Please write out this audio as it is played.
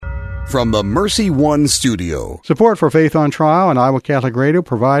from the Mercy One studio. Support for Faith on Trial and Iowa Catholic Radio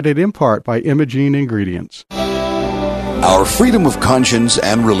provided in part by Imogene Ingredients. Our freedom of conscience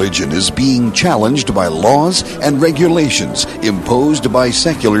and religion is being challenged by laws and regulations imposed by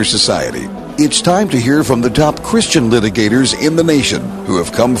secular society. It's time to hear from the top Christian litigators in the nation who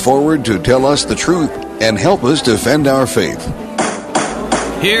have come forward to tell us the truth and help us defend our faith.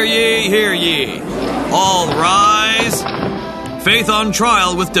 Hear ye, hear ye. All rise. Faith on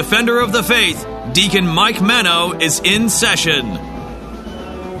Trial with Defender of the Faith, Deacon Mike Mano, is in session.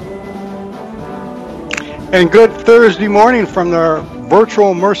 And good Thursday morning from the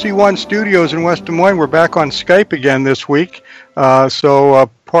virtual Mercy One studios in West Des Moines. We're back on Skype again this week, so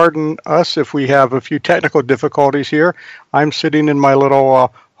pardon us if we have a few technical difficulties here. I'm sitting in my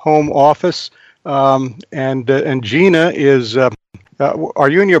little home office, and Gina is. Are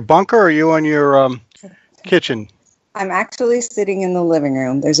you in your bunker or are you in your kitchen? I'm actually sitting in the living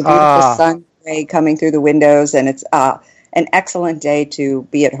room. There's a beautiful sun ray coming through the windows, and it's an excellent day to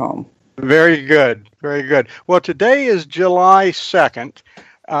be at home. Very good. Very good. Well, today is July 2nd,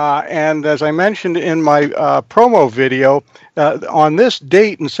 and as I mentioned in my promo video, on this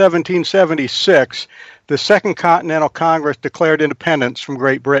date in 1776, the Second Continental Congress declared independence from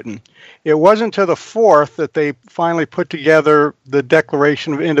Great Britain. It wasn't until the 4th that they finally put together the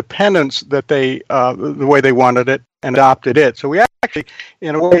Declaration of Independence that they, the way they wanted it, and adopted it. So we actually,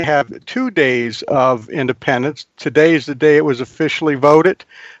 in a way, have 2 days of independence. Today is the day it was officially voted.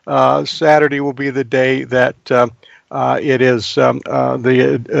 Saturday will be the day that it is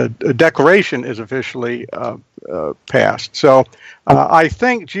the declaration is officially passed. So I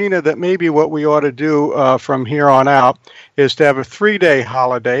think, Gina, that maybe what we ought to do from here on out is to have a 3-day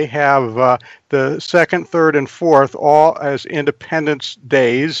holiday, have the 2nd, 3rd, and 4th all as Independence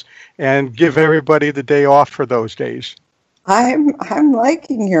Days, and give everybody the day off for those days. I'm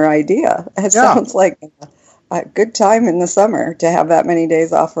liking your idea. It sounds like a good time in the summer to have that many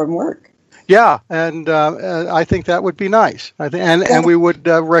days off from work. Yeah, and I think that would be nice. And we would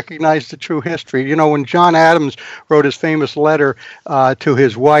recognize the true history. You know, when John Adams wrote his famous letter to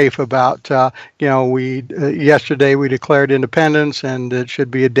his wife about, yesterday we declared independence, and it should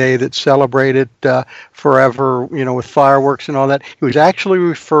be a day that's celebrated forever, with fireworks and all that. He was actually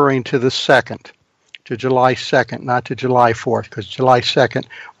referring to the 2nd. To July 2nd, not to July 4th, because July 2nd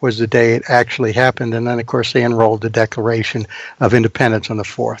was the day it actually happened. And then, of course, they enrolled the Declaration of Independence on the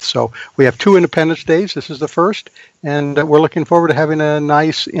 4th. So we have 2 Independence Days. This is the first, and we're looking forward to having a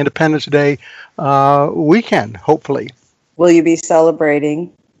nice Independence Day weekend, hopefully. Will you be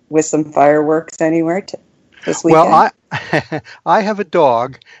celebrating with some fireworks anywhere this weekend? Well, I have a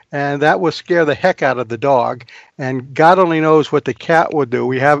dog, and that will scare the heck out of the dog. And God only knows what the cat would do.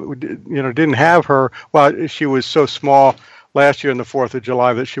 We didn't have her. Well, she was so small last year on the 4th of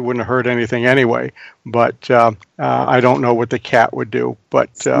July that she wouldn't have heard anything anyway. But I don't know what the cat would do. But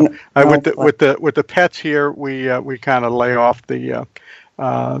with the pets here, we kind of lay off the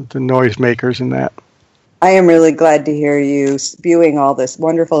noisemakers and that. I am really glad to hear you spewing all this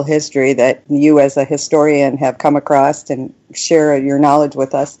wonderful history that you as a historian have come across and share your knowledge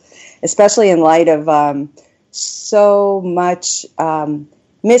with us, especially in light of so much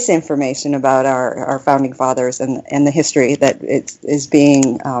misinformation about our founding fathers and the history that is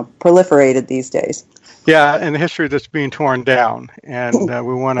being proliferated these days. Yeah, and the history that's being torn down, and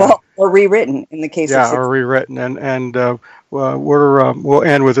we want to... or rewritten in the case of... Yeah, or rewritten, and we'll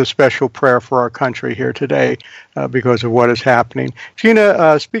end with a special prayer for our country here today because of what is happening.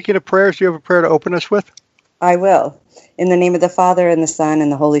 Gina, speaking of prayers, do you have a prayer to open us with? I will. In the name of the Father, and the Son,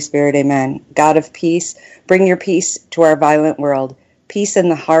 and the Holy Spirit, amen. God of peace, bring your peace to our violent world, peace in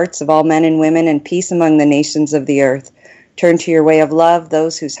the hearts of all men and women, and peace among the nations of the earth. Turn to your way of love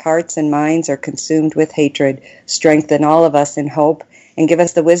those whose hearts and minds are consumed with hatred. Strengthen all of us in hope, and give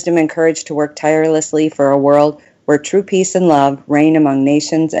us the wisdom and courage to work tirelessly for a world where true peace and love reign among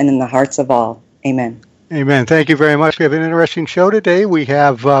nations and in the hearts of all. Amen. Amen. Thank you very much. We have an interesting show today. We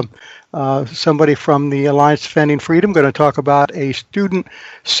have somebody from the Alliance Defending Freedom going to talk about a student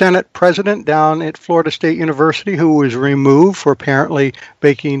Senate president down at Florida State University who was removed for apparently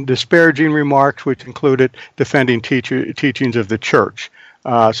making disparaging remarks, which included defending teachings of the church.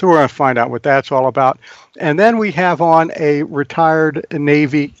 So we're going to find out what that's all about. And then we have on a retired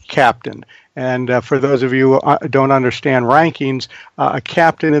Navy captain. And for those of you who don't understand rankings, a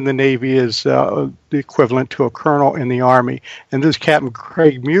captain in the Navy is the equivalent to a colonel in the Army. And this is Captain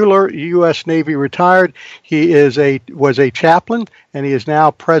Craig Mueller, U.S. Navy retired. He was a chaplain, and he is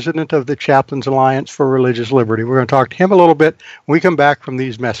now president of the Chaplains Alliance for Religious Liberty. We're going to talk to him a little bit when we come back from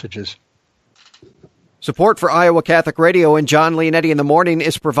these messages. Support for Iowa Catholic Radio and John Leonetti in the Morning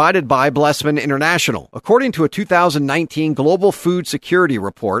is provided by Blessman International. According to a 2019 Global Food Security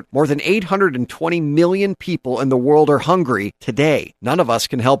Report, more than 820 million people in the world are hungry today. None of us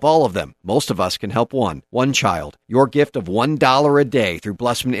can help all of them. Most of us can help one child. Your gift of $1 a day through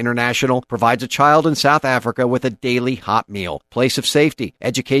Blessman International provides a child in South Africa with a daily hot meal, place of safety,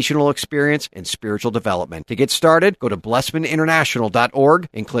 educational experience, and spiritual development. To get started, go to blessmaninternational.org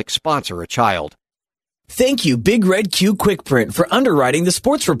and click Sponsor a Child. Thank you, Big Red Q Quick Print, for underwriting the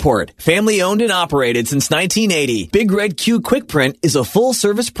sports report. Family owned and operated since 1980, Big Red Q Quick Print is a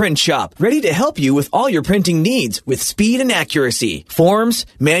full-service print shop ready to help you with all your printing needs with speed and accuracy. Forms,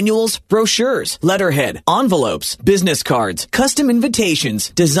 manuals, brochures, letterhead, envelopes, business cards, custom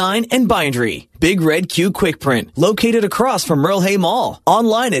invitations, design, and bindery. Big Red Q Quick Print, located across from Merle Hay Mall.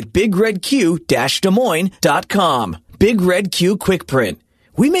 Online at bigredq-desmoines.com. Big Red Q Quick Print.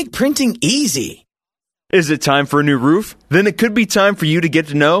 We make printing easy. Is it time for a new roof? Then it could be time for you to get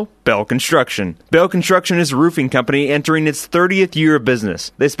to know Bell Construction. Bell Construction is a roofing company entering its 30th year of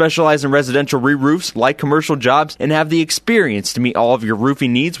business. They specialize in residential re-roofs, like commercial jobs, and have the experience to meet all of your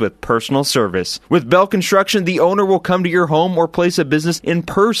roofing needs with personal service. With Bell Construction, the owner will come to your home or place of business in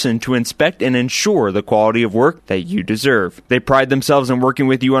person to inspect and ensure the quality of work that you deserve. They pride themselves in working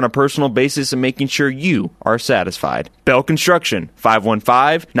with you on a personal basis and making sure you are satisfied. Bell Construction,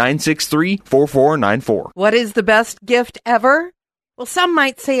 515-963-4494. What is the best gift ever? Well, some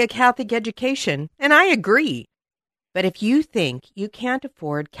might say a Catholic education, and I agree. But if you think you can't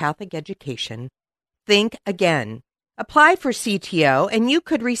afford Catholic education, think again. Apply for CTO, and you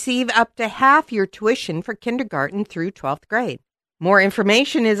could receive up to half your tuition for kindergarten through 12th grade. More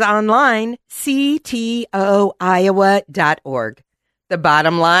information is online, ctoiowa.org. The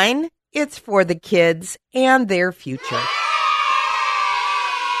bottom line, it's for the kids and their future.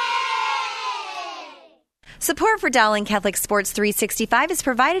 Support for Dowling Catholic Sports 365 is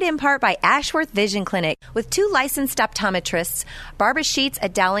provided in part by Ashworth Vision Clinic with 2 licensed optometrists, Barbara Sheets, a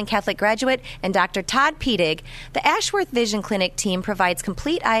Dowling Catholic graduate, and Dr. Todd Pedig. The Ashworth Vision Clinic team provides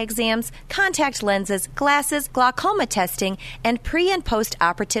complete eye exams, contact lenses, glasses, glaucoma testing, and pre- and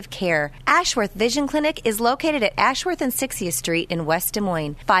post-operative care. Ashworth Vision Clinic is located at Ashworth and 60th Street in West Des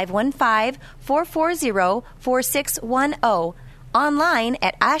Moines, 515-440-4610, online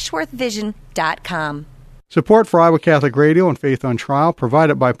at ashworthvision.com. Support for Iowa Catholic Radio and Faith on Trial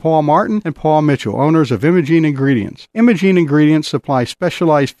provided by Paul Martin and Paul Mitchell, owners of Imogene Ingredients. Imogene Ingredients supply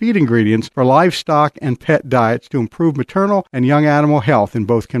specialized feed ingredients for livestock and pet diets to improve maternal and young animal health in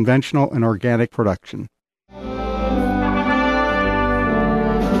both conventional and organic production.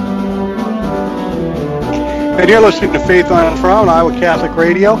 And you're listening to Faith on Trial on Iowa Catholic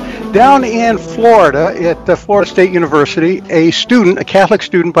Radio. Down in Florida at Florida State University, a Catholic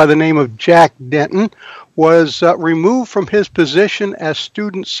student by the name of Jack Denton, was removed from his position as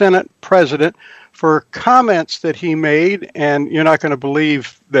Student Senate President for comments that he made, and you're not going to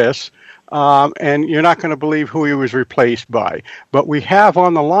believe this, and you're not going to believe who he was replaced by. But we have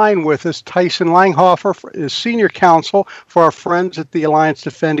on the line with us Tyson Langhofer, is Senior Counsel for our friends at the Alliance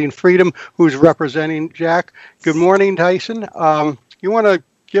Defending Freedom, who's representing Jack. Good morning, Tyson. You want to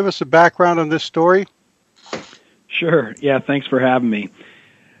give us a background on this story? Sure. Yeah, thanks for having me.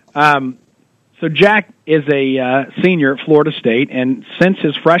 So Jack is a senior at Florida State, and since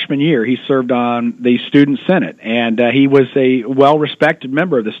his freshman year, he served on the Student Senate, and he was a well-respected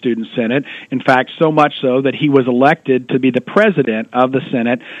member of the Student Senate. In fact, so much so that he was elected to be the president of the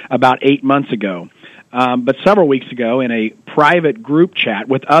Senate about 8 months ago. But several weeks ago, in a private group chat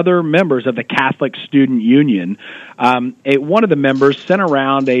with other members of the Catholic Student Union, one of the members sent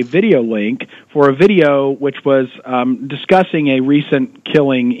around a video link for a video which was discussing a recent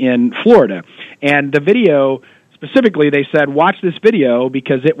killing in Florida. And the video, specifically, they said, watch this video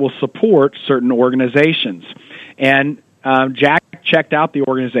because it will support certain organizations. And Jack checked out the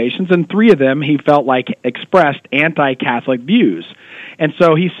organizations, and 3 of them he felt like expressed anti-Catholic views. And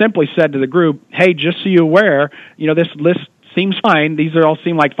so he simply said to the group, hey, just so you're aware, this list seems fine. These all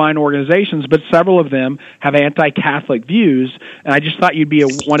seem like fine organizations, but several of them have anti-Catholic views, and I just thought you'd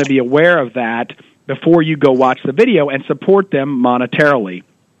want to be aware of that before you go watch the video and support them monetarily.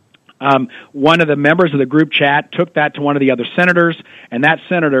 One of the members of the group chat took that to one of the other senators, and that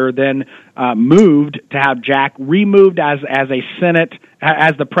senator then moved to have Jack removed as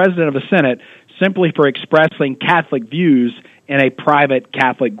the president of the Senate simply for expressing Catholic views in a private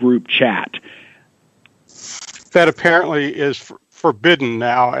Catholic group chat. That apparently is forbidden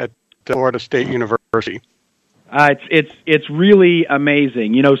now at Florida State University. It's really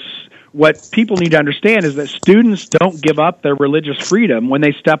amazing. what people need to understand is that students don't give up their religious freedom when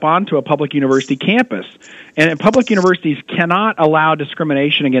they step onto a public university campus. And public universities cannot allow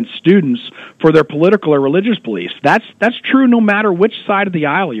discrimination against students for their political or religious beliefs. That's true no matter which side of the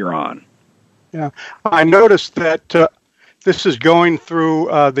aisle you're on. Yeah, I noticed that this is going through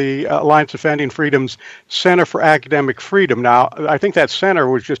the Alliance Defending Freedom's Center for Academic Freedom. Now, I think that center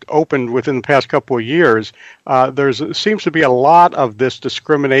was just opened within the past couple of years. There seems to be a lot of this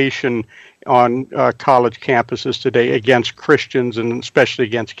discrimination on college campuses today against Christians and especially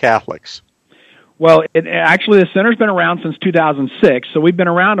against Catholics. Well, actually, the center's been around since 2006, so we've been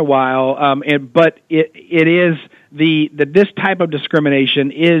around a while. But it is this type of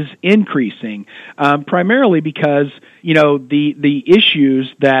discrimination is increasing, primarily because the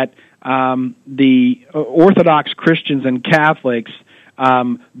issues that the Orthodox Christians and Catholics,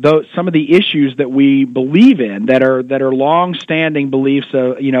 some of the issues that we believe in that are long-standing beliefs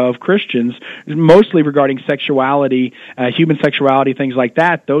of Christians, mostly regarding sexuality, human sexuality, things like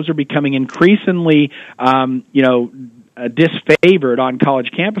that. Those are becoming increasingly disfavored on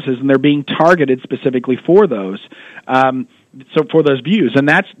college campuses, and they're being targeted specifically for those. So for those views, and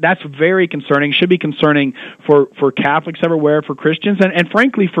that's very concerning. Should be concerning for Catholics everywhere, for Christians, and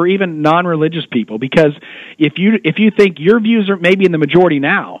frankly for even non-religious people. Because if you think your views are maybe in the majority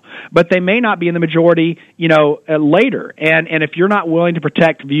now, but they may not be in the majority, later. And if you're not willing to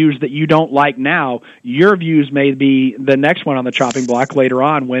protect views that you don't like now, your views may be the next one on the chopping block later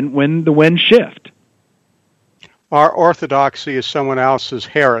on when the winds shift. Our orthodoxy is someone else's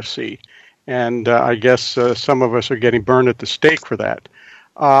heresy. And I guess some of us are getting burned at the stake for that.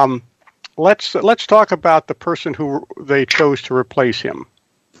 Let's talk about the person who they chose to replace him.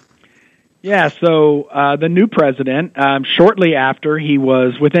 Yeah, so the new president, shortly after he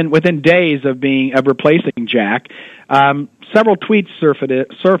was within days of replacing Jack, several tweets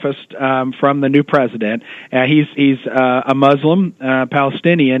surfaced from the new president. He's a Muslim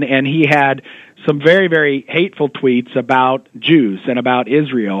Palestinian, and he had some very, very hateful tweets about Jews and about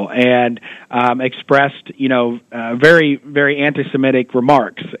Israel, and expressed, very, very anti-Semitic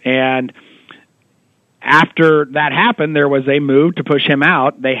remarks. And after that happened, there was a move to push him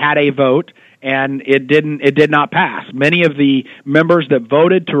out. They had a vote, and it did not pass. Many of the members that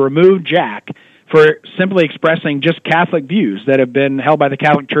voted to remove Jack for simply expressing just Catholic views that have been held by the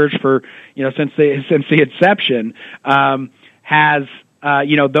Catholic Church for since the inception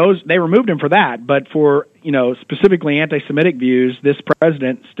they removed him for that, but for specifically anti-Semitic views, this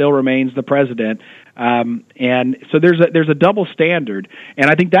president still remains the president, and so there's a double standard, and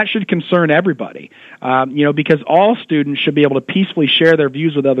I think that should concern everybody, because all students should be able to peacefully share their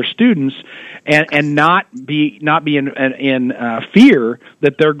views with other students, and not be in fear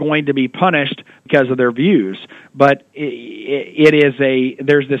that they're going to be punished because of their views. But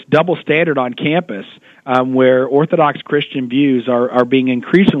there's this double standard on campus. Where Orthodox Christian views are being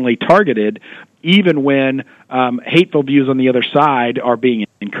increasingly targeted, even when hateful views on the other side are being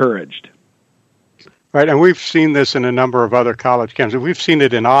encouraged. Right, and we've seen this in a number of other college campuses. We've seen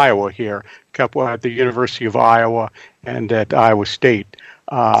it in Iowa here, a couple at the University of Iowa and at Iowa State,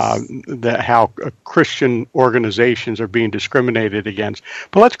 how Christian organizations are being discriminated against.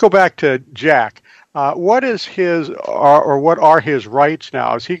 But let's go back to Jack. What is what are his rights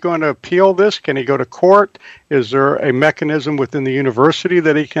now? Is he going to appeal this? Can he go to court? Is there a mechanism within the university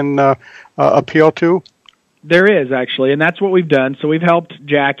that he can appeal to? There is, actually, and that's what we've done. So we've helped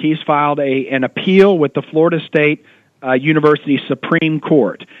Jack. He's filed an appeal with the Florida State University Supreme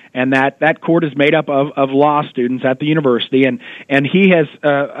Court, and that court is made up of law students at the university, and he has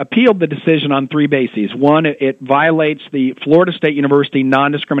appealed the decision on three bases. One, it violates the Florida State University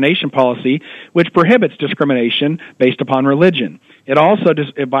non-discrimination policy, which prohibits discrimination based upon religion. It also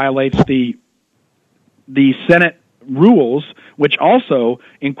it violates the Senate rules, which also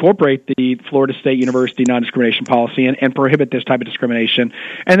incorporate the Florida State University non-discrimination policy and prohibit this type of discrimination.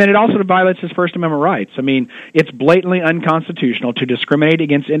 And then it also violates his First Amendment rights. I mean, it's blatantly unconstitutional to discriminate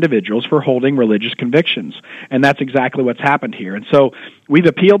against individuals for holding religious convictions. And that's exactly what's happened here. And so we've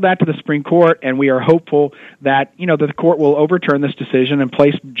appealed that to the Supreme Court, and we are hopeful that, that the court will overturn this decision and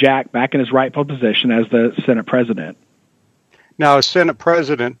place Jack back in his rightful position as the Senate president. Now, as Senate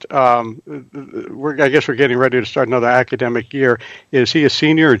President, I guess we're getting ready to start another academic year. Is he a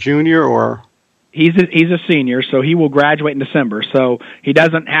senior or junior or? He's a senior, so he will graduate in December. So he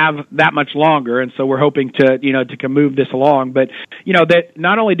doesn't have that much longer, and so we're hoping to move this along. But that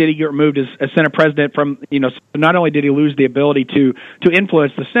not only did he get removed as Senate president from not only did he lose the ability to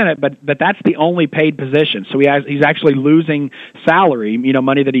influence the Senate, but that's the only paid position. So he's actually losing salary,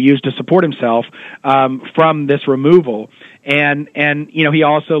 money that he used to support himself from this removal. And he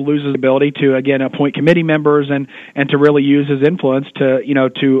also loses the ability to again appoint committee members and to really use his influence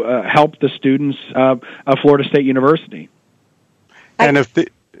to help the students of Florida State University. And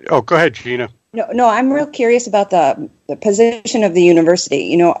go ahead, Gina. No, I'm real curious about the position of the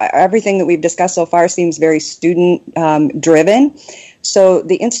university. Everything that we've discussed so far seems very student driven. So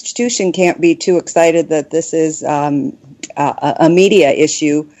the institution can't be too excited that this is a media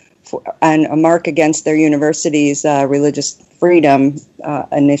issue and a mark against their university's religious freedom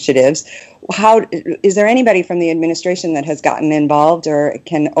initiatives. How is there anybody from the administration that has gotten involved or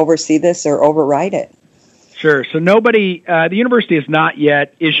can oversee this or override it? Sure. So nobody, the university has not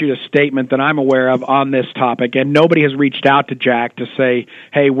yet issued a statement that I'm aware of on this topic, and nobody has reached out to Jack to say,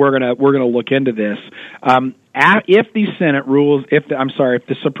 "Hey, we're gonna look into this." If the Senate rules, if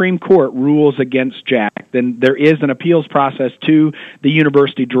the Supreme Court rules against Jack, then there is an appeals process to the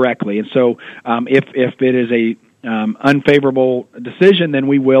university directly, and so if it is a unfavorable decision, then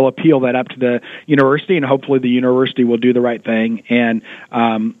we will appeal that up to the university, and hopefully the university will do the right thing and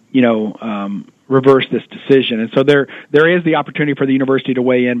reverse this decision. And so there is the opportunity for the university to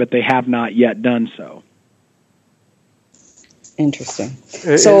weigh in, but they have not yet done so. Interesting.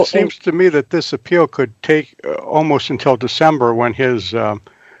 It seems to me that this appeal could take almost until December when his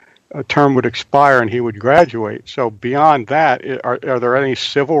term would expire and he would graduate. So beyond that, are there any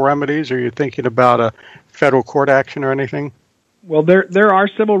civil remedies? Are you thinking about a federal court action or anything? Well, there are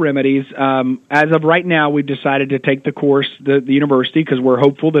civil remedies. As of right now, we've decided to take the course, the university, because we're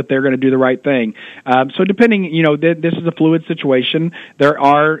hopeful that they're going to do the right thing. So depending, this is a fluid situation. There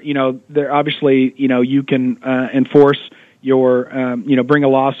are, obviously, you can enforce your, bring a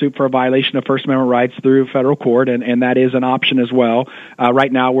lawsuit for a violation of First Amendment rights through federal court, and that is an option as well.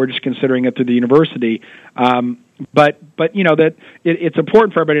 Right now, we're just considering it through the university. But that it's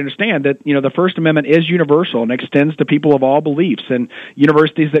important for everybody to understand that the First Amendment is universal and extends to people of all beliefs, and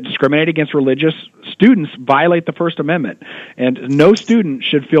universities that discriminate against religious students violate the First Amendment, and no student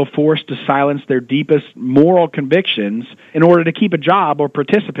should feel forced to silence their deepest moral convictions in order to keep a job or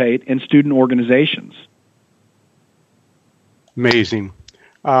participate in student organizations. Amazing.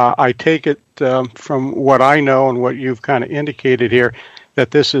 I take it from what I know and what you've kind of indicated here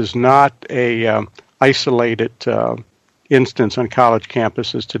that this is not a isolated instance on college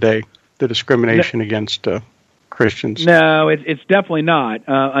campuses today, the discrimination against Christians. No, it's definitely not.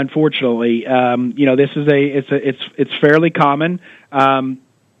 Unfortunately, this is it's fairly common.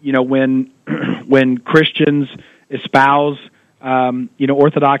 When Christians espouse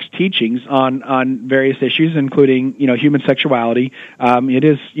orthodox teachings on various issues, including human sexuality, it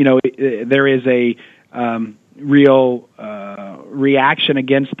is there is a real reaction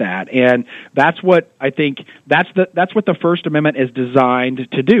against that, and that's what I think that's what the First Amendment is designed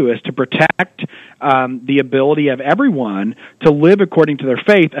to do, is to protect the ability of everyone to live according to their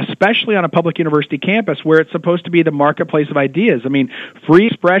faith, especially on a public university campus where it's supposed to be the marketplace of ideas. I mean, free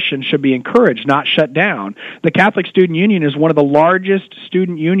expression should be encouraged, not shut down. The Catholic Student Union is one of the largest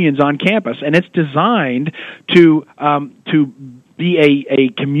student unions on campus, and it's designed to be a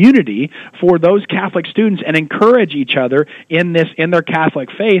community for those Catholic students and encourage each other in their Catholic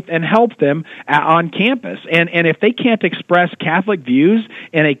faith and help them on campus. And if they can't express Catholic views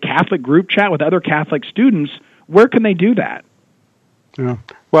in a Catholic group chat with other Catholic students, where can they do that? Yeah.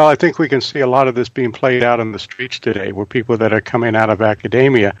 Well, I think we can see a lot of this being played out in the streets today, where people that are coming out of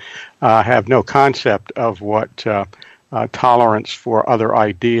academia have no concept of what tolerance for other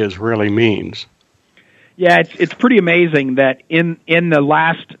ideas really means. Yeah, it's pretty amazing that in the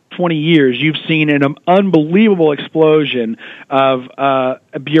last 20 years, you've seen an unbelievable explosion of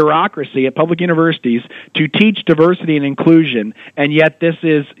bureaucracy at public universities to teach diversity and inclusion, and yet this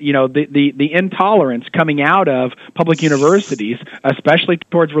is, the intolerance coming out of public universities, especially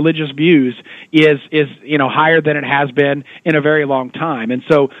towards religious views, is higher than it has been in a very long time. And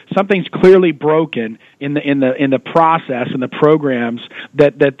so something's clearly broken in the process and the programs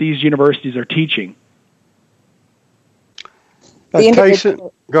that these universities are teaching. Go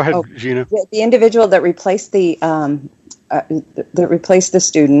ahead, Gina. The individual that replaced the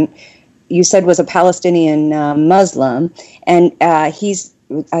student, you said was a Palestinian Muslim, and I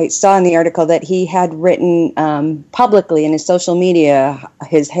saw in the article that he had written publicly in his social media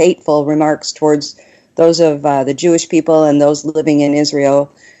his hateful remarks towards those of the Jewish people and those living in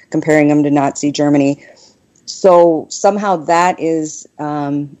Israel, comparing them to Nazi Germany. So somehow that is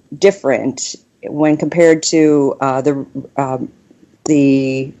different when compared to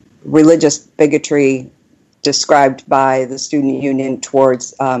the religious bigotry described by the student union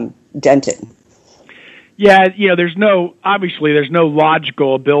towards Denton. Yeah, there's no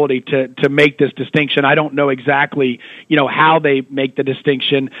logical ability to make this distinction. I don't know exactly, how they make the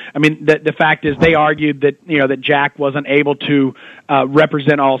distinction. I mean, the fact is they argued that, that Jack wasn't able to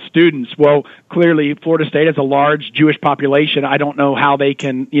represent all students. Well, clearly Florida State has a large Jewish population. I don't know how they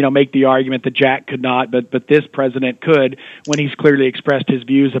can, make the argument that Jack could not, but this president could when he's clearly expressed his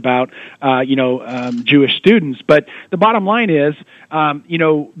views about, Jewish students. But the bottom line is,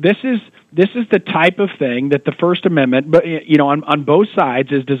 this is the type of thing that the First Amendment, on both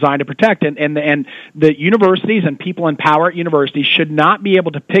sides, is designed to protect. And the universities and people in power at universities should not be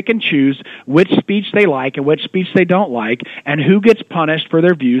able to pick and choose which speech they like and which speech they don't like, and who gets punished for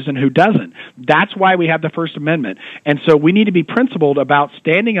their views and who doesn't. That's why we have the First Amendment. And so we need to be principled about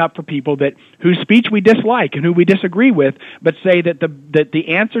standing up for people whose speech we dislike and who we disagree with, but say that the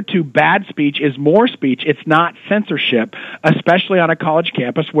answer to bad speech is more speech. It's not censorship, especially on a college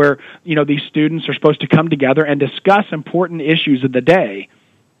campus where, these students are supposed to come together and discuss important issues of the day.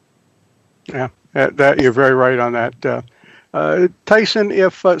 Yeah, that you're very right on that. Tyson,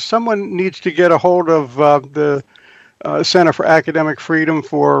 if someone needs to get a hold of the Center for Academic Freedom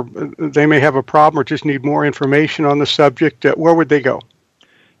they may have a problem or just need more information on the subject, where would they go?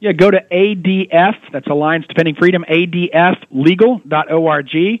 Yeah, go to ADF, that's Alliance Defending Freedom,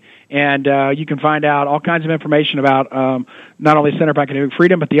 adflegal.org, and you can find out all kinds of information about not only Center for Academic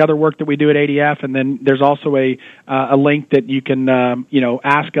Freedom, but the other work that we do at ADF, and then there's also a link that you can,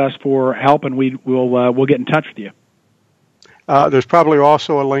 ask us for help, and we'll get in touch with you. There's probably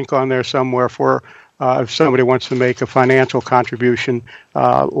also a link on there somewhere for if somebody wants to make a financial contribution.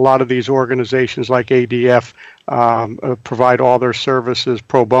 A lot of these organizations like ADF provide all their services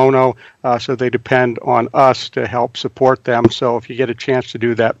pro bono, so they depend on us to help support them. So if you get a chance to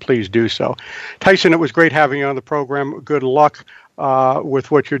do that, please do so. Tyson, it was great having you on the program. Good luck with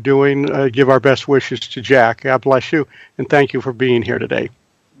what you're doing. Give our best wishes to Jack. God bless you, and thank you for being here today.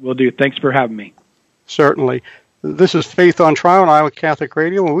 Will do. Thanks for having me. Certainly. This is Faith on Trial on Iowa Catholic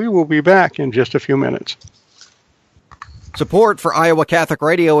Radio, and we will be back in just a few minutes. Support for Iowa Catholic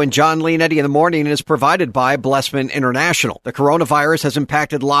Radio and John Leonetti in the Morning is provided by Blessman International. The coronavirus has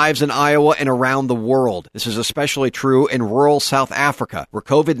impacted lives in Iowa and around the world. This is especially true in rural South Africa, where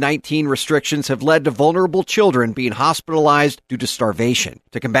COVID-19 restrictions have led to vulnerable children being hospitalized due to starvation.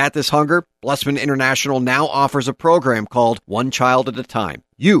 To combat this hunger, Blessman International now offers a program called One Child at a Time.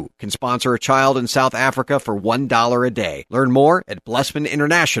 You can sponsor a child in South Africa for $1 a day. Learn more at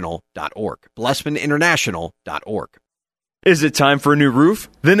blessmaninternational.org. blessmaninternational.org. Is it time for a new roof?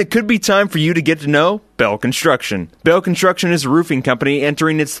 Then it could be time for you to get to know Bell Construction. Bell Construction is a roofing company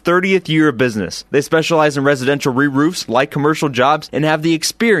entering its 30th year of business. They specialize in residential re-roofs, like commercial jobs, and have the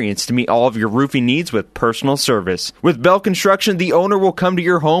experience to meet all of your roofing needs with personal service. With Bell Construction, the owner will come to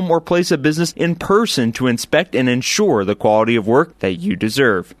your home or place of business in person to inspect and ensure the quality of work that you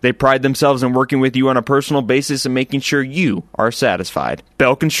deserve. They pride themselves in working with you on a personal basis and making sure you are satisfied.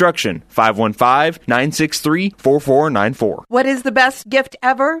 Bell Construction, 515-963-4494. What is the best gift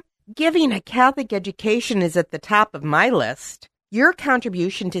ever? Giving a Catholic education is at the top of my list. Your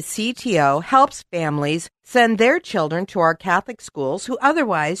contribution to CTO helps families send their children to our Catholic schools who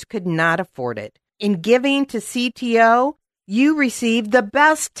otherwise could not afford it. In giving to CTO, you receive the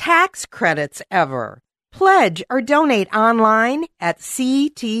best tax credits ever. Pledge or donate online at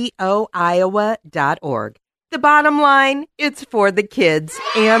ctoiowa.org. The bottom line, it's for the kids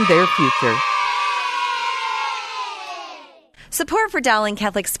and their future. Support for Dowling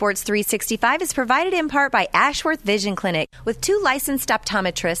Catholic Sports 365 is provided in part by Ashworth Vision Clinic with 2 licensed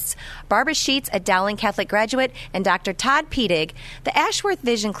optometrists, Barbara Sheets, a Dowling Catholic graduate, and Dr. Todd Pedig. The Ashworth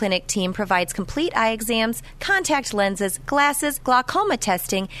Vision Clinic team provides complete eye exams, contact lenses, glasses, glaucoma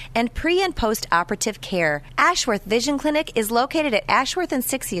testing, and pre- and post-operative care. Ashworth Vision Clinic is located at Ashworth and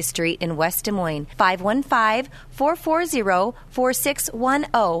 60th Street in West Des Moines,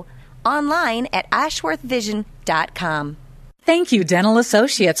 515-440-4610, online at ashworthvision.com. Thank you, Dental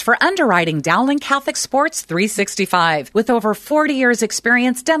Associates, for underwriting Dowling Catholic Sports 365. With over 40 years'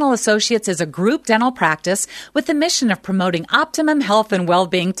 experience, Dental Associates is a group dental practice with the mission of promoting optimum health and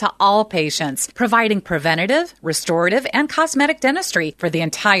well-being to all patients, providing preventative, restorative, and cosmetic dentistry for the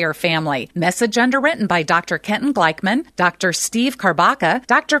entire family. Message underwritten by Dr. Kenton Gleichman, Dr. Steve Karbaka,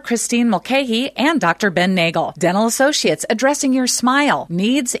 Dr. Christine Mulcahy, and Dr. Ben Nagel. Dental Associates, addressing your smile,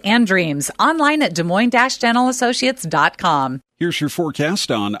 needs, and dreams. Online at Des Moines-DentalAssociates.com. Here's your forecast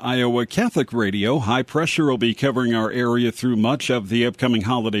on Iowa Catholic Radio. High pressure will be covering our area through much of the upcoming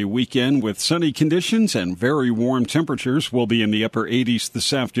holiday weekend with sunny conditions and very warm temperatures. We'll be in the upper 80s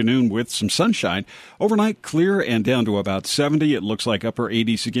this afternoon with some sunshine. Overnight, clear and down to about 70. It looks like upper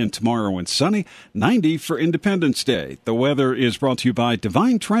 80s again tomorrow and sunny. 90 for Independence Day. The weather is brought to you by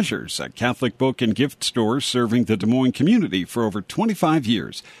Divine Treasures, a Catholic book and gift store serving the Des Moines community for over 25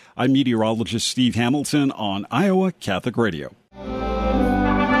 years. I'm meteorologist Steve Hamilton on Iowa Catholic Radio.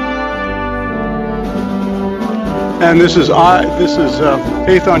 And this is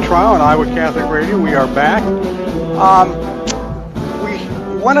Faith on Trial on Iowa Catholic Radio. We are back. We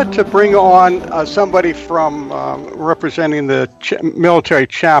wanted to bring on somebody from representing the military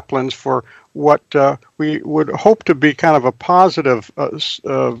chaplains for what we would hope to be kind of a positive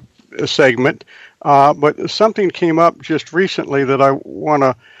segment. But something came up just recently that I want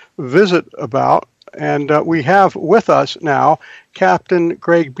to visit about. And we have with us now Captain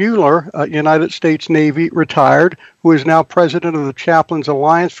Greg Buehler, United States Navy retired, who is now president of the Chaplains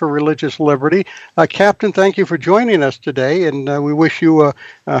Alliance for Religious Liberty. Captain, thank you for joining us today, and we wish you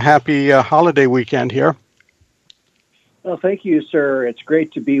a happy holiday weekend here. Well, thank you, sir. It's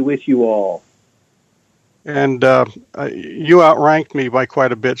great to be with you all. And you outranked me by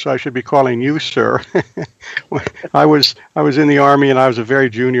quite a bit, so I should be calling you sir. I was in the Army, and I was a very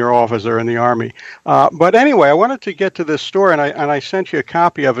junior officer in the Army. But anyway, I wanted to get to this story, and I sent you a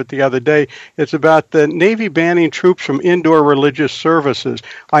copy of it the other day. It's about the Navy banning troops from indoor religious services.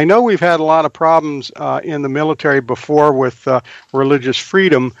 I know we've had a lot of problems in the military before with religious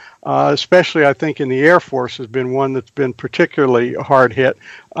freedom. Especially, I think, in the Air Force has been one that's been particularly hard hit.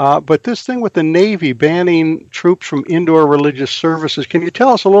 But this thing with the Navy banning troops from indoor religious services, can you tell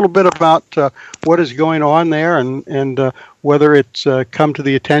us a little bit about what is going on there and whether it's come to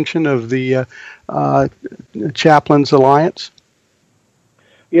the attention of the Chaplains Alliance?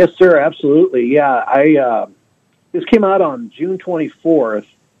 Yes, sir, absolutely. Yeah, this came out on June 24th.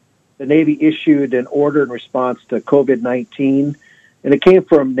 The Navy issued an order in response to COVID-19. And it came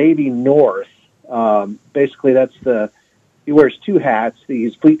from Navy North. Basically, he wears two hats.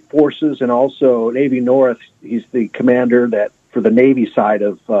 He's Fleet Forces and also Navy North. He's the commander for the Navy side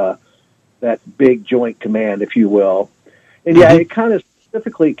of that big joint command, if you will. And yeah, it kind of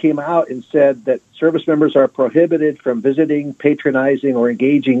specifically came out and said that service members are prohibited from visiting, patronizing, or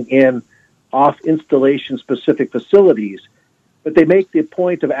engaging in off-installation specific facilities. But they make the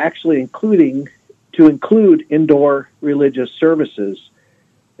point of actually include indoor religious services.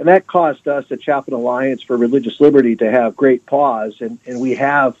 And that caused us at Chaplain Alliance for Religious Liberty to have great pause. And we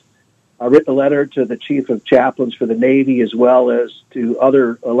have written a letter to the Chief of Chaplains for the Navy as well as to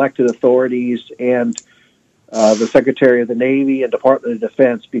other elected authorities and the Secretary of the Navy and Department of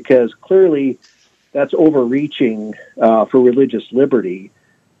Defense, because clearly that's overreaching for religious liberty.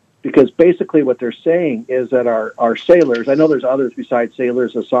 Because basically what they're saying is that our sailors, I know there's others besides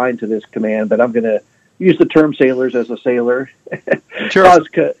sailors assigned to this command, but I'm going to use the term sailors as a sailor, sure. cause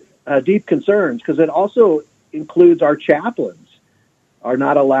deep concerns, because it also includes our chaplains are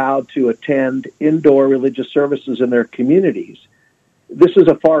not allowed to attend indoor religious services in their communities. This is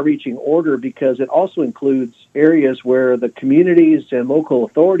a far-reaching order because it also includes areas where the communities and local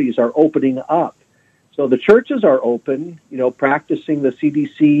authorities are opening up. So the churches are open, practicing the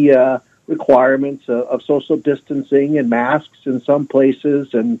CDC requirements of social distancing and masks in some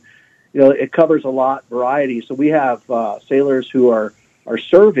places, and it covers a lot variety. So we have sailors who are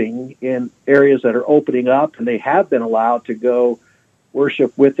serving in areas that are opening up, and they have been allowed to go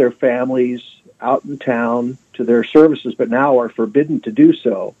worship with their families out in town to their services, but now are forbidden to do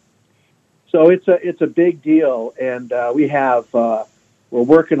so. So it's a big deal, and we're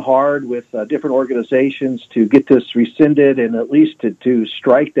working hard with different organizations to get this rescinded and at least to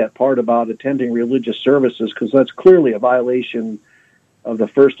strike that part about attending religious services, because that's clearly a violation of the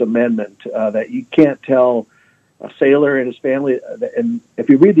First Amendment, that you can't tell a sailor and his family. And if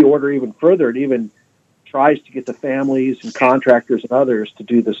you read the order even further, it even tries to get the families and contractors and others to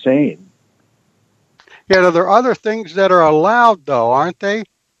do the same. Yeah, there are other things that are allowed, though, aren't they?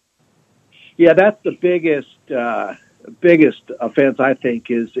 Yeah, that's the biggest offense, I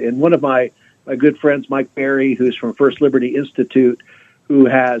think, is, and one of my good friends, Mike Berry, who's from First Liberty Institute, who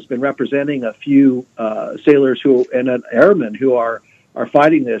has been representing a few sailors and an airman who are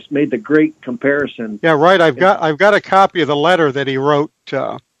fighting this, made the great comparison. Yeah, right. I've got a copy of the letter that he wrote.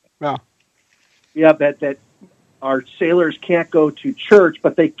 Yeah, that our sailors can't go to church,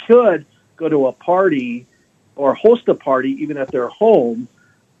 but they could go to a party or host a party even at their home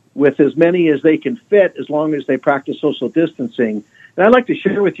with as many as they can fit, as long as they practice social distancing. And I'd like to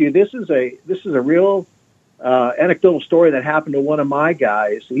share with you, this is a real anecdotal story that happened to one of my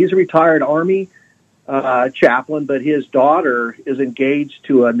guys. He's a retired Army chaplain, but his daughter is engaged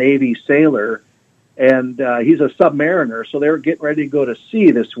to a Navy sailor, and he's a submariner, so they were getting ready to go to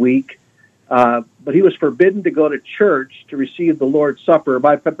sea this week. But he was forbidden to go to church to receive the Lord's Supper.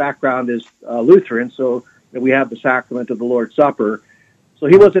 My background is Lutheran, so we have the sacrament of the Lord's Supper. So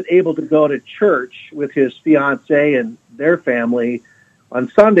he wasn't able to go to church with his fiancée and their family on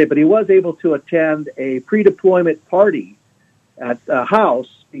Sunday, but he was able to attend a pre-deployment party at a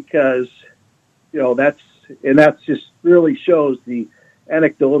house because, that's just really shows the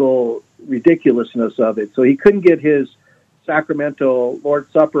anecdotal ridiculousness of it. So he couldn't get his sacramental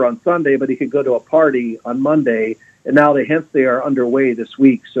Lord's Supper on Sunday, but he could go to a party on Monday, and now they are underway this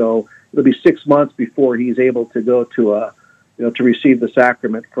week. So it'll be 6 months before he's able to go to to receive the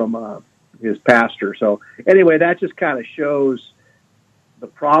sacrament from his pastor. So anyway, that just kind of shows the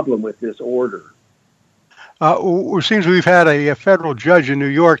problem with this order. It seems we've had a federal judge in New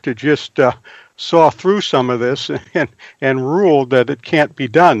York that just saw through some of this and ruled that it can't be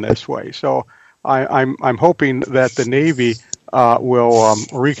done this way. So I'm hoping that the Navy will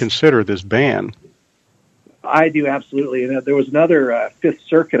reconsider this ban. I do, absolutely. And there was another Fifth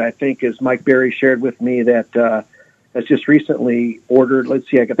Circuit, I think, as Mike Berry shared with me, that has just recently ordered, June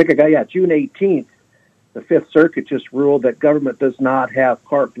 18th, the Fifth Circuit just ruled that government does not have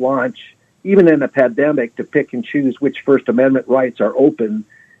carte blanche, even in a pandemic, to pick and choose which First Amendment rights are open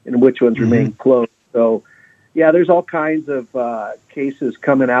and which ones remain closed. So, there's all kinds of cases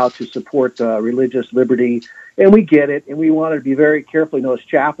coming out to support religious liberty, and we get it, and we want to be very careful, as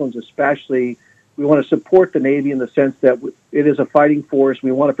chaplains especially. We want to support the Navy in the sense that it is a fighting force.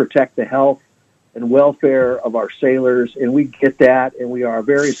 We want to protect the health and welfare of our sailors, and we get that, and we are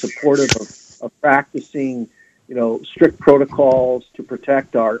very supportive of practicing, strict protocols to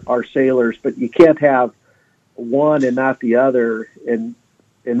protect our sailors, but you can't have one and not the other, and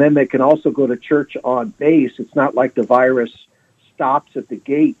then they can also go to church on base. It's not like the virus stops at the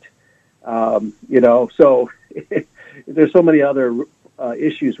gate, so there's so many other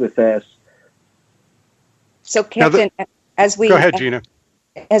issues with this. So, Captain, go ahead, Gina.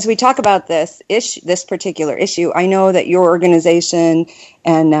 As we talk about this particular issue, I know that your organization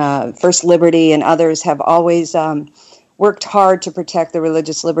and First Liberty and others have always worked hard to protect the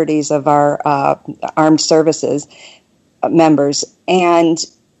religious liberties of our armed services members.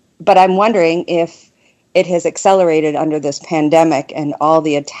 But I'm wondering if it has accelerated under this pandemic and all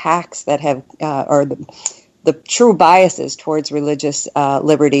the attacks that have, or the true biases towards religious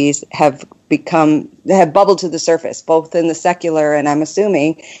liberties have bubbled to the surface, both in the secular and I'm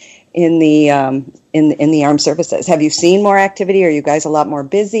assuming in the armed services. Have you seen more activity? Are you guys a lot more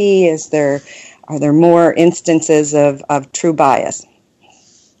busy? Are there more instances of true bias?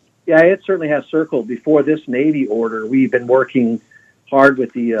 Yeah, it certainly has circled. Before this Navy order, we've been working hard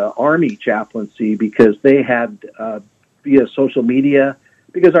with the Army chaplaincy because they had via social media,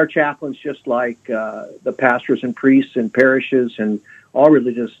 because our chaplains, just like the pastors and priests and parishes and all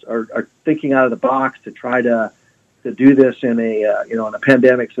religious, are thinking out of the box to try to do this in a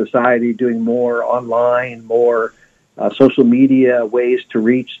pandemic society, doing more online, more social media ways to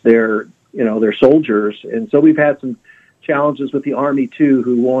reach their soldiers. And so we've had some challenges with the Army too,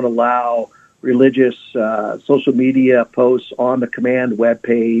 who won't allow religious social media posts on the command web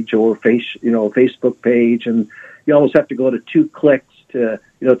page or Facebook page, and you almost have to go to 2 clicks to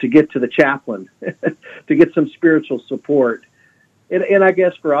get to the chaplain to get some spiritual support. And I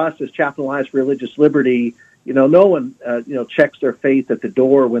guess for us as Chaplain Alliance for Religious Liberty, no one checks their faith at the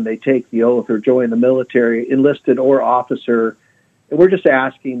door when they take the oath or join the military, enlisted or officer. And we're just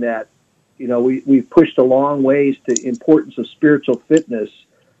asking that we've pushed a long ways to importance of spiritual fitness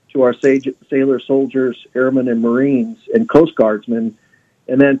to our sailors, soldiers, airmen, and Marines, and Coast Guardsmen,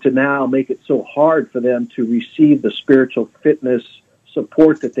 and then to now make it so hard for them to receive the spiritual fitness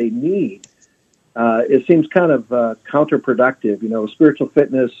support that they need. It seems kind of counterproductive. Spiritual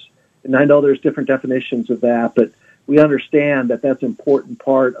fitness, and I know there's different definitions of that, but we understand that that's an important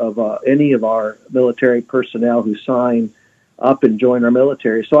part of any of our military personnel who sign up and join our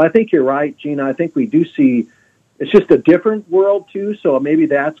military. So I think you're right, Gina. I think we do see it's just a different world too. So maybe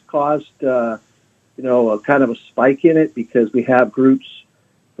that's caused a kind of a spike in it, because we have groups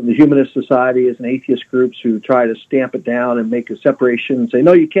from the Humanist Societies and atheist groups who try to stamp it down and make a separation and say,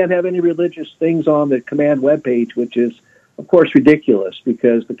 no, you can't have any religious things on the command webpage, which is, of course, ridiculous,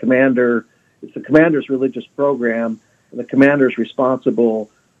 because it's the commander's religious program, and the commander is responsible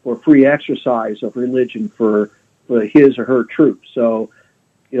for free exercise of religion for his or her troops. So,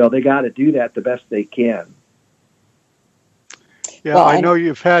 they got to do that the best they can. Yeah, well, I know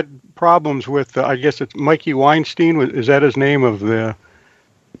you've had problems with, I guess it's Mikey Weinstein. Is that his name, of the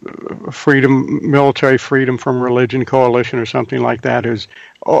Military Freedom from Religion Coalition or something like that, who's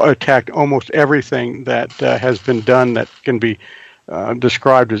attacked almost everything that has been done that can be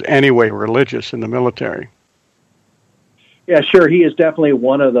described as anyway religious in the military. Yeah, sure. He is definitely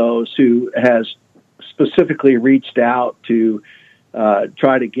one of those who has specifically reached out to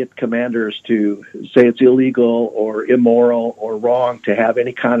try to get commanders to say it's illegal or immoral or wrong to have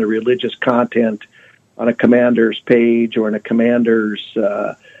any kind of religious content on a commander's page or in a commander's.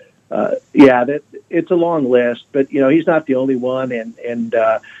 It's a long list, but he's not the only one, and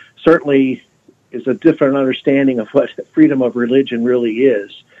certainly is a different understanding of what freedom of religion really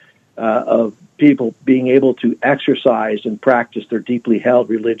is, of people being able to exercise and practice their deeply held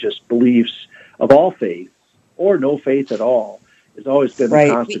religious beliefs of all faiths or no faith at all. Has always been the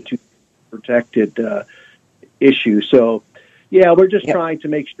Constitution protected issue. So, we're just trying to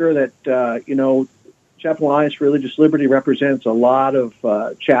make sure that Chaplain Alliance for Religious Liberty represents a lot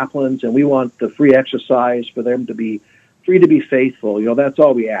of chaplains, and we want the free exercise for them to be free to be faithful. That's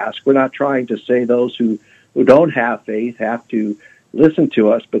all we ask. We're not trying to say those who don't have faith have to listen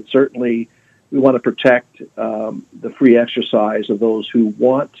to us, but certainly we want to protect the free exercise of those who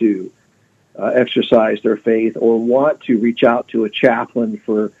want to exercise their faith or want to reach out to a chaplain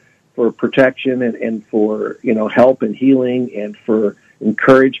for protection and for help and healing and for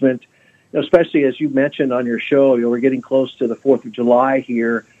encouragement. Especially as you mentioned on your show, we're getting close to the 4th of July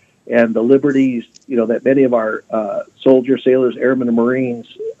here, and the liberties that many of our soldiers, sailors, airmen, and Marines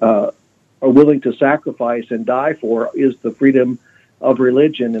are willing to sacrifice and die for is the freedom of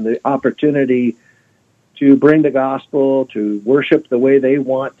religion and the opportunity to bring the gospel, to worship the way they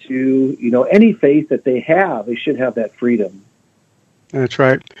want to. Any faith that they have, they should have that freedom. That's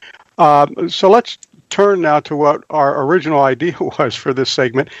right. So let's turn now to what our original idea was for this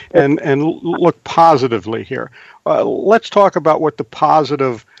segment and look positively here. Let's talk about what the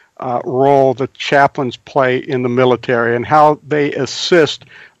positive role that chaplains play in the military and how they assist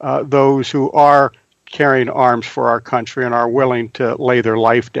those who are carrying arms for our country and are willing to lay their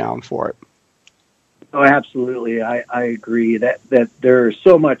life down for it. Oh, absolutely. I agree that there's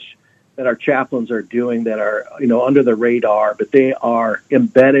so much that our chaplains are doing that are, under the radar, but they are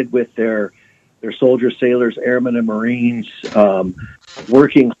embedded with their soldiers, sailors, airmen, and Marines,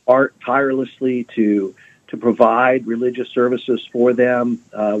 working hard, tirelessly to provide religious services for them,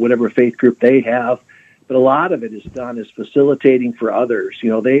 whatever faith group they have. But a lot of it is done as facilitating for others.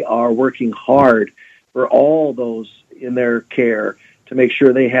 They are working hard for all those in their care to make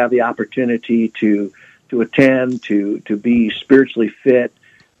sure they have the opportunity to attend, to be spiritually fit.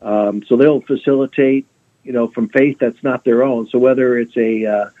 So they'll facilitate, from faith that's not their own. So whether it's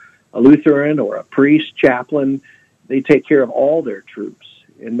a Lutheran or a priest, chaplain, they take care of all their troops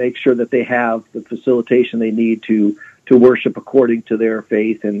and make sure that they have the facilitation they need to worship according to their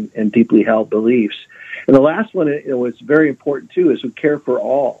faith and deeply held beliefs. And the last one, what's very important too, is we care for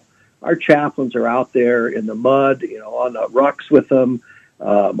all. Our chaplains are out there in the mud, on the rucks with them,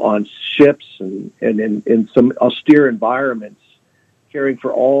 on ships and in some austere environments, caring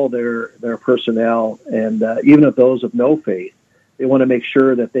for all their personnel, and even of those of no faith. They want to make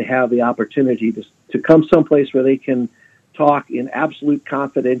sure that they have the opportunity to come someplace where they can talk in absolute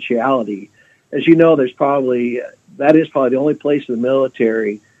confidentiality. As you know, that is probably the only place in the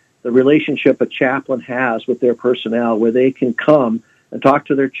military, the relationship a chaplain has with their personnel, where they can come and talk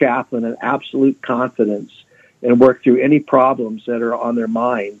to their chaplain in absolute confidence and work through any problems that are on their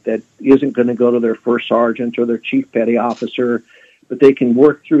mind that isn't going to go to their first sergeant or their chief petty officer, but they can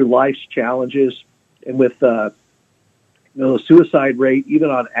work through life's challenges. And with the suicide rate, even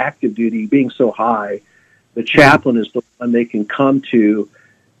on active duty, being so high, the chaplain is the one they can come to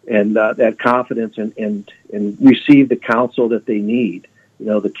and that confidence and receive the counsel that they need,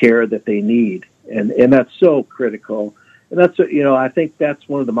 the care that they need. And that's so critical. And that's, I think that's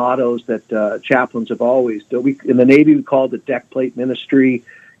one of the mottos that chaplains have always done. In the Navy, we call it the deck plate ministry.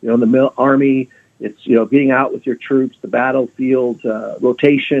 In the Army, it's, being out with your troops, the battlefield,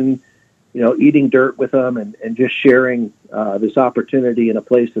 rotation, eating dirt with them and just sharing this opportunity in a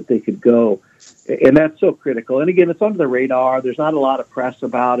place that they could go. And that's so critical. And again, it's under the radar. There's not a lot of press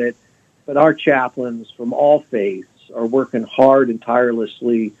about it, but our chaplains from all faiths are working hard and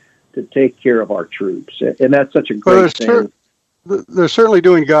tirelessly to take care of our troops. And that's such a great thing. They're certainly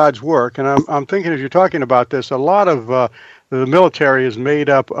doing God's work. And I'm thinking, as you're talking about this, a lot of the military is made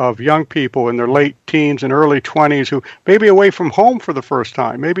up of young people in their late teens and early 20s who may be away from home for the first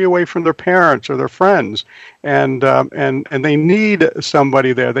time, maybe away from their parents or their friends, and they need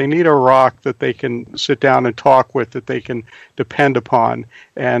somebody there. They need a rock that they can sit down and talk with, that they can depend upon.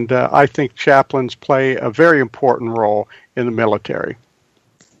 And I think chaplains play a very important role in the military.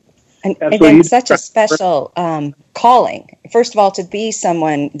 And it's such a special calling. First of all, to be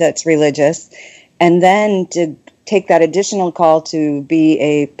someone that's religious, and then to take that additional call to be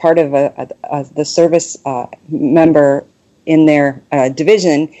a part of the service member in their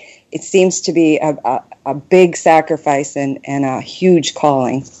division. It seems to be a big sacrifice and a huge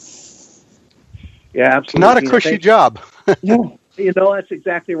calling. Yeah, absolutely. It's not a cushy job. No. That's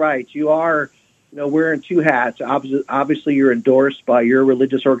exactly right. You are, wearing two hats. Obviously, you're endorsed by your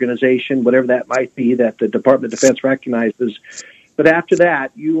religious organization, whatever that might be, that the Department of Defense recognizes. But after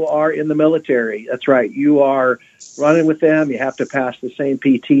that, you are in the military. That's right. You are running with them. You have to pass the same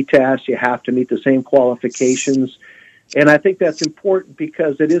PT test. You have to meet the same qualifications. And I think that's important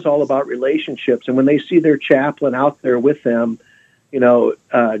because it is all about relationships. And when they see their chaplain out there with them,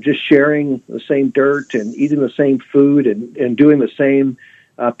 just sharing the same dirt and eating the same food and doing the same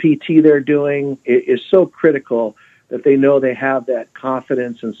PT they're doing, it is so critical that they know they have that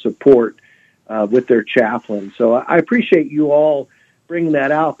confidence and support with their chaplain. So I appreciate you all bringing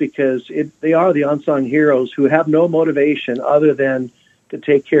that out because they are the unsung heroes who have no motivation other than to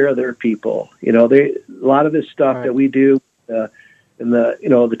take care of their people. A lot of this stuff that we do in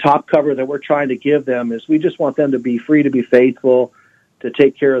the top cover that we're trying to give them is we just want them to be free to be faithful, to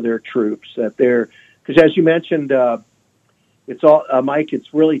take care of their troops. Because as you mentioned, it's all Mike.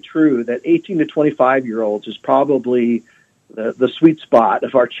 It's really true that 18 to 25-year-olds is probably the sweet spot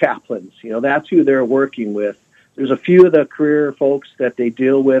of our chaplains. That's who they're working with. There's a few of the career folks that they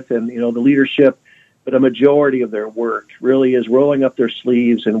deal with and, the leadership, but a majority of their work really is rolling up their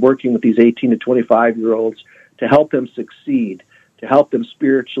sleeves and working with these 18 to 25-year-olds to help them succeed, to help them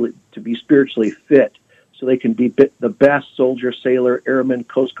to be spiritually fit so they can be the best soldier, sailor, airman,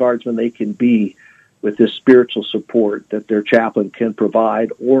 Coast Guardsman they can be with this spiritual support that their chaplain can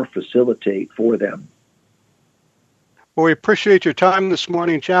provide or facilitate for them. Well, we appreciate your time this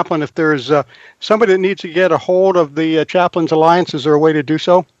morning, Chaplain. If there's somebody that needs to get a hold of the Chaplains Alliance, is there a way to do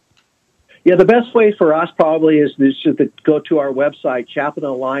so? Yeah, the best way for us probably is just to go to our website,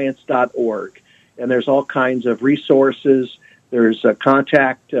 chaplainalliance.org, and there's all kinds of resources. There's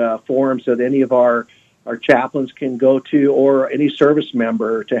contact forms that any of our chaplains can go to, or any service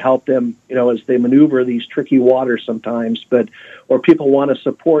member to help them, as they maneuver these tricky waters sometimes. Or people want to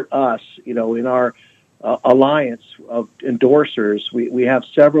support us, in our alliance of endorsers. We have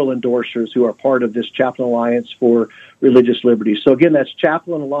several endorsers who are part of this Chaplain Alliance for Religious Liberty. So again, that's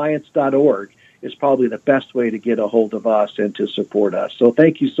chaplainalliance.org is probably the best way to get a hold of us and to support us. So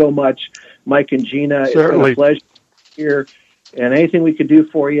thank you so much, Mike and Gina. Certainly. It's been a pleasure here. And anything we can do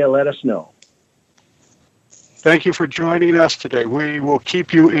for you, let us know. Thank you for joining us today. We will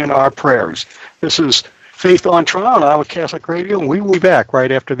keep you in our prayers. This is Faith on Trial on Iowa Catholic Radio, and we will be back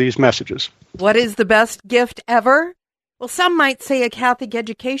right after these messages. What is the best gift ever? Well, some might say a Catholic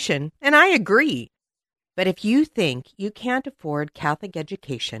education, and I agree. But if you think you can't afford Catholic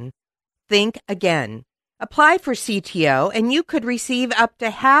education, think again. Apply for CTO, and you could receive up to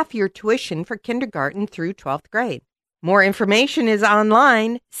half your tuition for kindergarten through 12th grade. More information is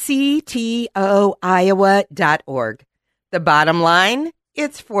online, ctoiowa.org. The bottom line,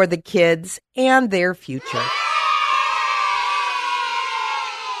 it's for the kids and their future.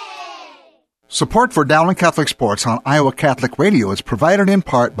 Support for Dowling Catholic Sports on Iowa Catholic Radio is provided in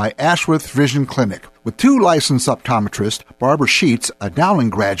part by Ashworth Vision Clinic. With 2 licensed optometrists, Barbara Sheets, a Dowling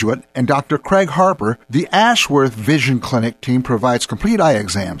graduate, and Dr. Craig Harper, the Ashworth Vision Clinic team provides complete eye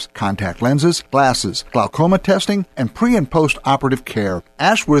exams, contact lenses, glasses, glaucoma testing, and pre- and post-operative care.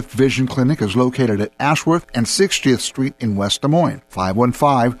 Ashworth Vision Clinic is located at Ashworth and 60th Street in West Des Moines.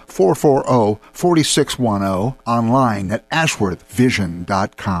 515-440-4610. Online at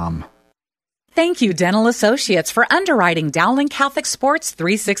ashworthvision.com. Thank you, Dental Associates, for underwriting Dowling Catholic Sports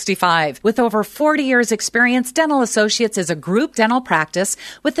 365. With over 40 years' experience, Dental Associates is a group dental practice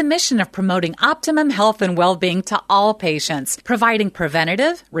with the mission of promoting optimum health and well-being to all patients, providing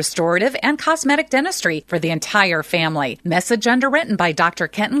preventative, restorative, and cosmetic dentistry for the entire family. Message underwritten by Dr.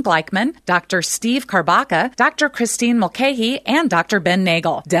 Kenton Gleichman, Dr. Steve Karbaka, Dr. Christine Mulcahy, and Dr. Ben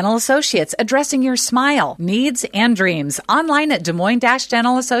Nagel. Dental Associates, addressing your smile, needs, and dreams. Online at Des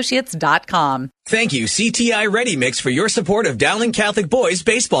Moines-DentalAssociates.com. Thank you, CTI Ready Mix, for your support of Dowling Catholic Boys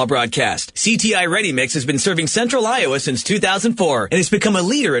baseball broadcast. CTI Ready Mix has been serving Central Iowa since 2004 and has become a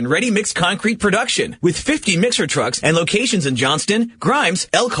leader in ready mix concrete production. With 50 mixer trucks and locations in Johnston, Grimes,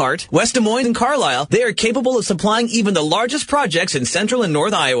 Elkhart, West Des Moines, and Carlisle, they are capable of supplying even the largest projects in Central and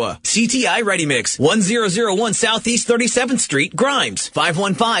North Iowa. CTI Ready Mix, 1001 Southeast 37th Street, Grimes,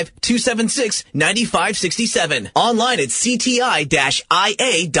 515-276-9567. Online at cti-ia.net.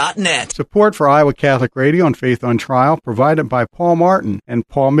 Support for Iowa Catholic Radio and Faith on Trial provided by Paul Martin and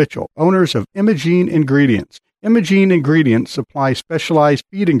Paul Mitchell, owners of Imogene Ingredients. Imogene Ingredients supply specialized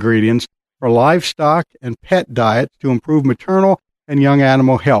feed ingredients for livestock and pet diets to improve maternal and young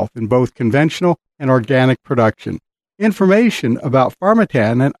animal health in both conventional and organic production. Information about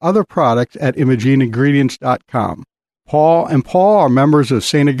Pharmatan and other products at ImogeneIngredients.com. Paul and Paul are members of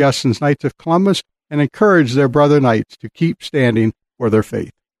St. Augustine's Knights of Columbus and encourage their brother knights to keep standing for their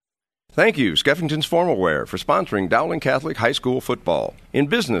faith. Thank you, Skeffington's Formal Wear, for sponsoring Dowling Catholic High School football. In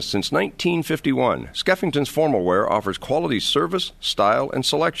business since 1951, Skeffington's Formal Wear offers quality service, style, and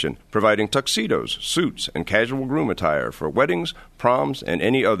selection, providing tuxedos, suits, and casual groom attire for weddings, proms, and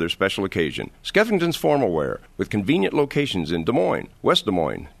any other special occasion. Skeffington's Formal Wear, with convenient locations in Des Moines, West Des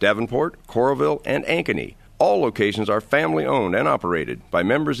Moines, Davenport, Coralville, and Ankeny. All locations are family-owned and operated by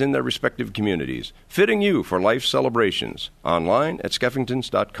members in their respective communities, fitting you for life celebrations. Online at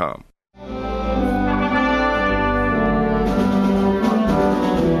skeffingtons.com.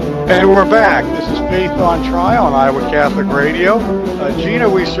 And we're back. This is Faith on Trial on Iowa Catholic Radio. Gina,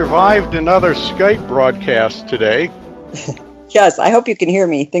 we survived another Skype broadcast today. Yes, I hope you can hear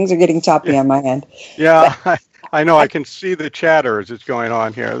me. Things are getting choppy on my end. Yeah, I know. I can see the chatter as it's going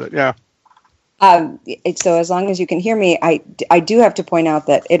on here. Yeah. So as long as you can hear me, I do have to point out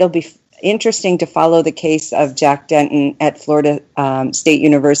that it'll be interesting to follow the case of Jack Denton at Florida State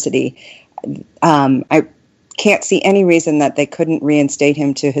University. I can't see any reason that they couldn't reinstate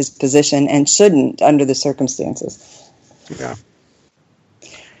him to his position and shouldn't under the circumstances. Yeah.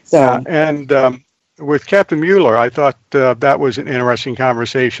 So and with Captain Mueller, I thought that was an interesting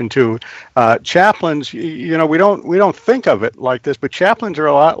conversation too. Chaplains, we don't think of it like this, but chaplains are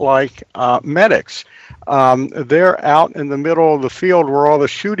a lot like medics. They're out in the middle of the field where all the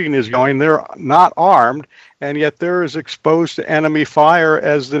shooting is going. They're not armed, and yet they're as exposed to enemy fire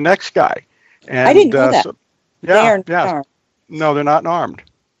as the next guy. And, I didn't know that. Armed. No, they're not armed.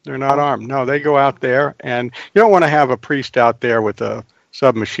 They're not armed. No, they go out there, and you don't want to have a priest out there with a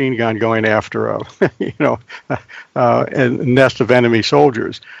submachine gun going after a nest of enemy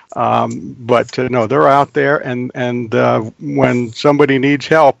soldiers. But no, they're out there, and when somebody needs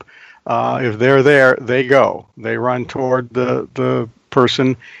help, if they're there, they go. They run toward the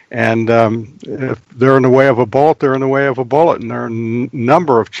person, and if they're in the way of a bullet, they're in the way of a bullet. And there are a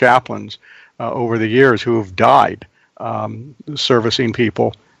number of chaplains over the years who have died servicing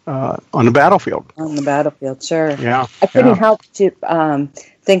people on the battlefield. On the battlefield, sure. Yeah. I couldn't help to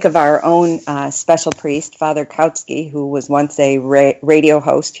think of our own special priest, Father Kautsky, who was once a radio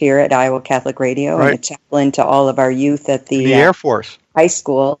host here at Iowa Catholic Radio, right, and a chaplain to all of our youth at the Air Force high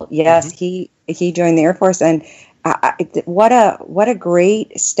school. Yes, mm-hmm. he joined the Air Force, and what a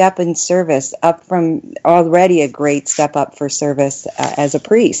great step in service, up from already a great step up for service as a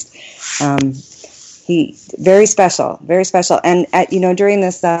priest. He very special, and during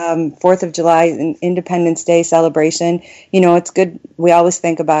this 4th of July Independence Day celebration, it's good. We always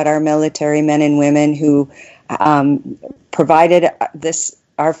think about our military men and women who provided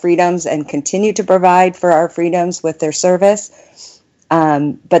our freedoms and continue to provide for our freedoms with their service.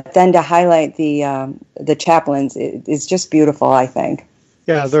 But then to highlight the chaplains is just beautiful, I think.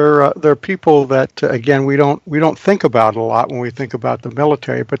 Yeah, they're people that again we don't think about a lot when we think about the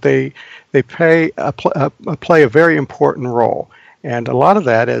military, but they play a very important role, and a lot of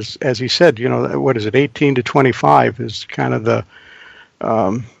that, as he said, 18 to 25 is kind of the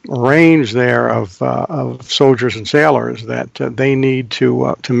range there of soldiers and sailors that they need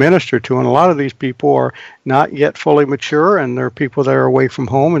to minister to, and a lot of these people are not yet fully mature, and they're people that are away from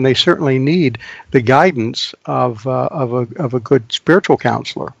home, and they certainly need the guidance of a good spiritual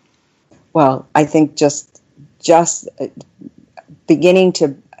counselor. Well, I think just beginning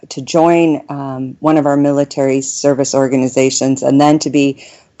to join one of our military service organizations, and then to be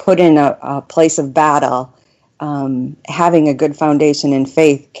put in a place of battle. Having a good foundation in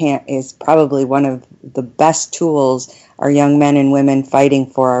faith is probably one of the best tools our young men and women fighting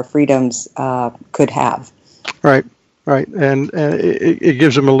for our freedoms could have. Right, and it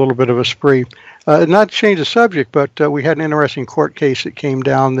gives them a little bit of a spree. Not to change the subject, but we had an interesting court case that came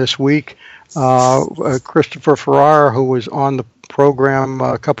down this week. Christopher Farrar, who was on the program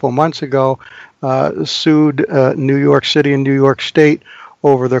a couple of months ago, sued New York City and New York State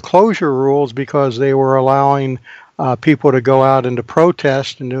over their closure rules because they were allowing people to go out into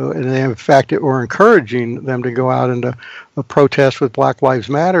protest, and in fact, it were encouraging them to go out into a protest with Black Lives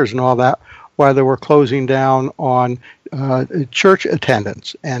Matters and all that, while they were closing down on church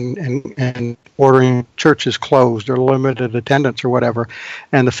attendance and ordering churches closed or limited attendance or whatever.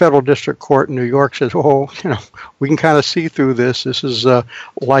 And the federal district court in New York says, we can kind of see through this. This is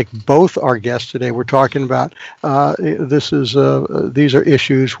like both our guests today we're talking about. These are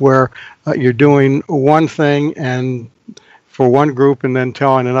issues where you're doing one thing and for one group and then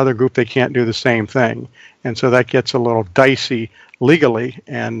telling another group they can't do the same thing. And so that gets a little dicey legally,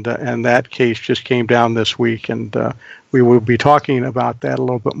 and that case just came down this week, and we will be talking about that a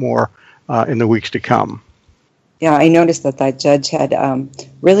little bit more in the weeks to come. Yeah, I noticed that judge had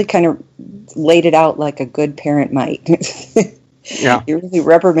really kind of laid it out like a good parent might. Yeah, he really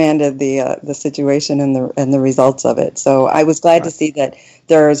reprimanded the situation and the results of it. So I was glad to see that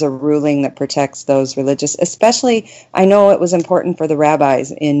there is a ruling that protects those religious. Especially, I know it was important for the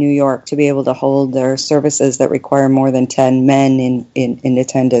rabbis in New York to be able to hold their services that require more than 10 men in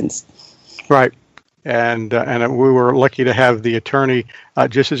attendance. Right, and we were lucky to have the attorney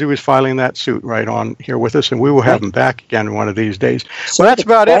just as he was filing that suit right on here with us, and we will have him back again one of these days. So that's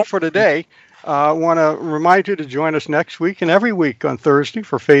about it for today. I want to remind you to join us next week and every week on Thursday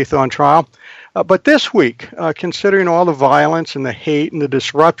for Faith on Trial. But this week, considering all the violence and the hate and the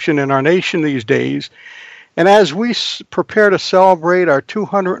disruption in our nation these days, and as we prepare to celebrate our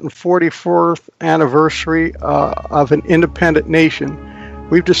 244th anniversary of an independent nation,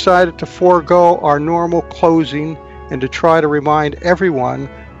 we've decided to forego our normal closing and to try to remind everyone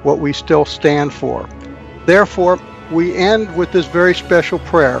what we still stand for. Therefore, we end with this very special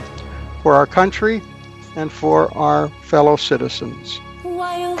prayer for our country and for our fellow citizens.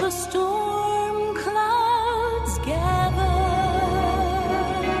 While the storm clouds gather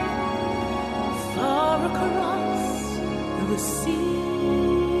far across the sea,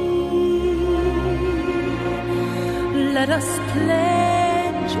 let us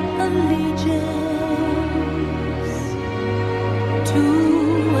pledge allegiance to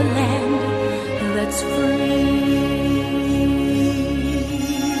a land that's free.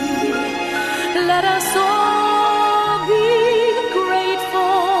 Let us all be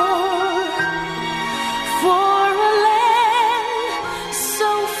grateful for a land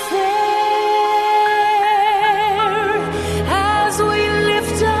so fair as we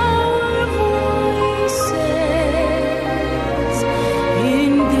lift our voices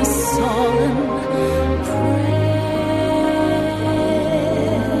in this solemn prayer.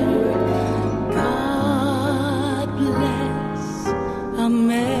 God bless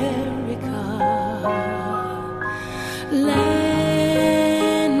America.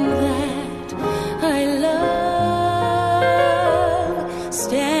 Land that I love,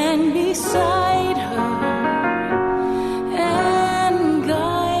 stand beside her and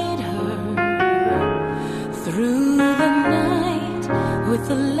guide her through the night with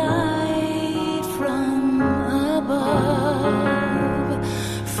the light from above,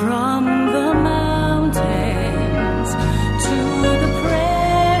 from the mountains to the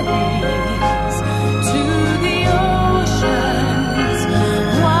prairies, to the ocean.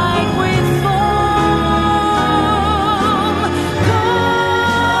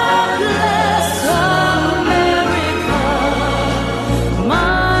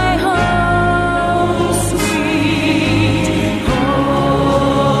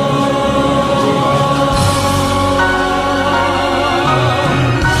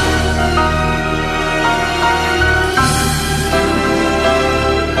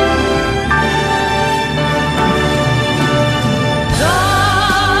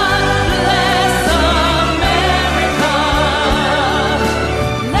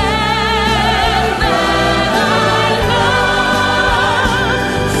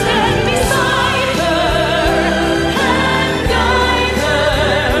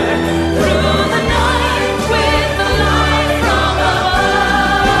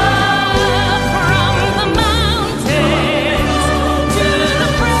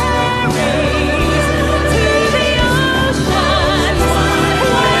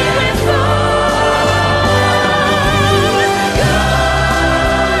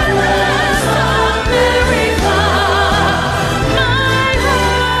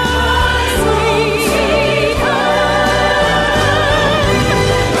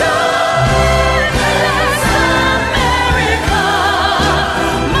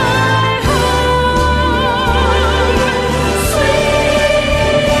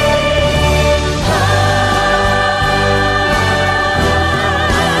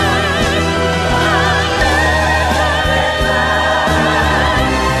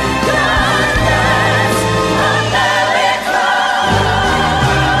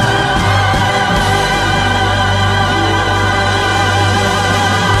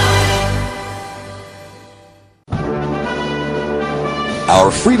 Our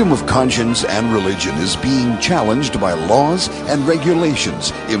freedom of conscience and religion is being challenged by laws and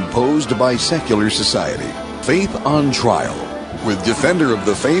regulations imposed by secular society. Faith on Trial, with Defender of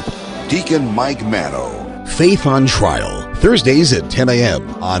the Faith, Deacon Mike Mano. Faith on Trial, Thursdays at 10 a.m.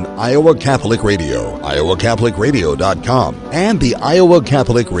 on Iowa Catholic Radio, iowacatholicradio.com, and the Iowa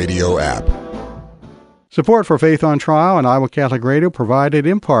Catholic Radio app. Support for Faith on Trial and Iowa Catholic Radio provided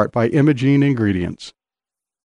in part by Imogene Ingredients.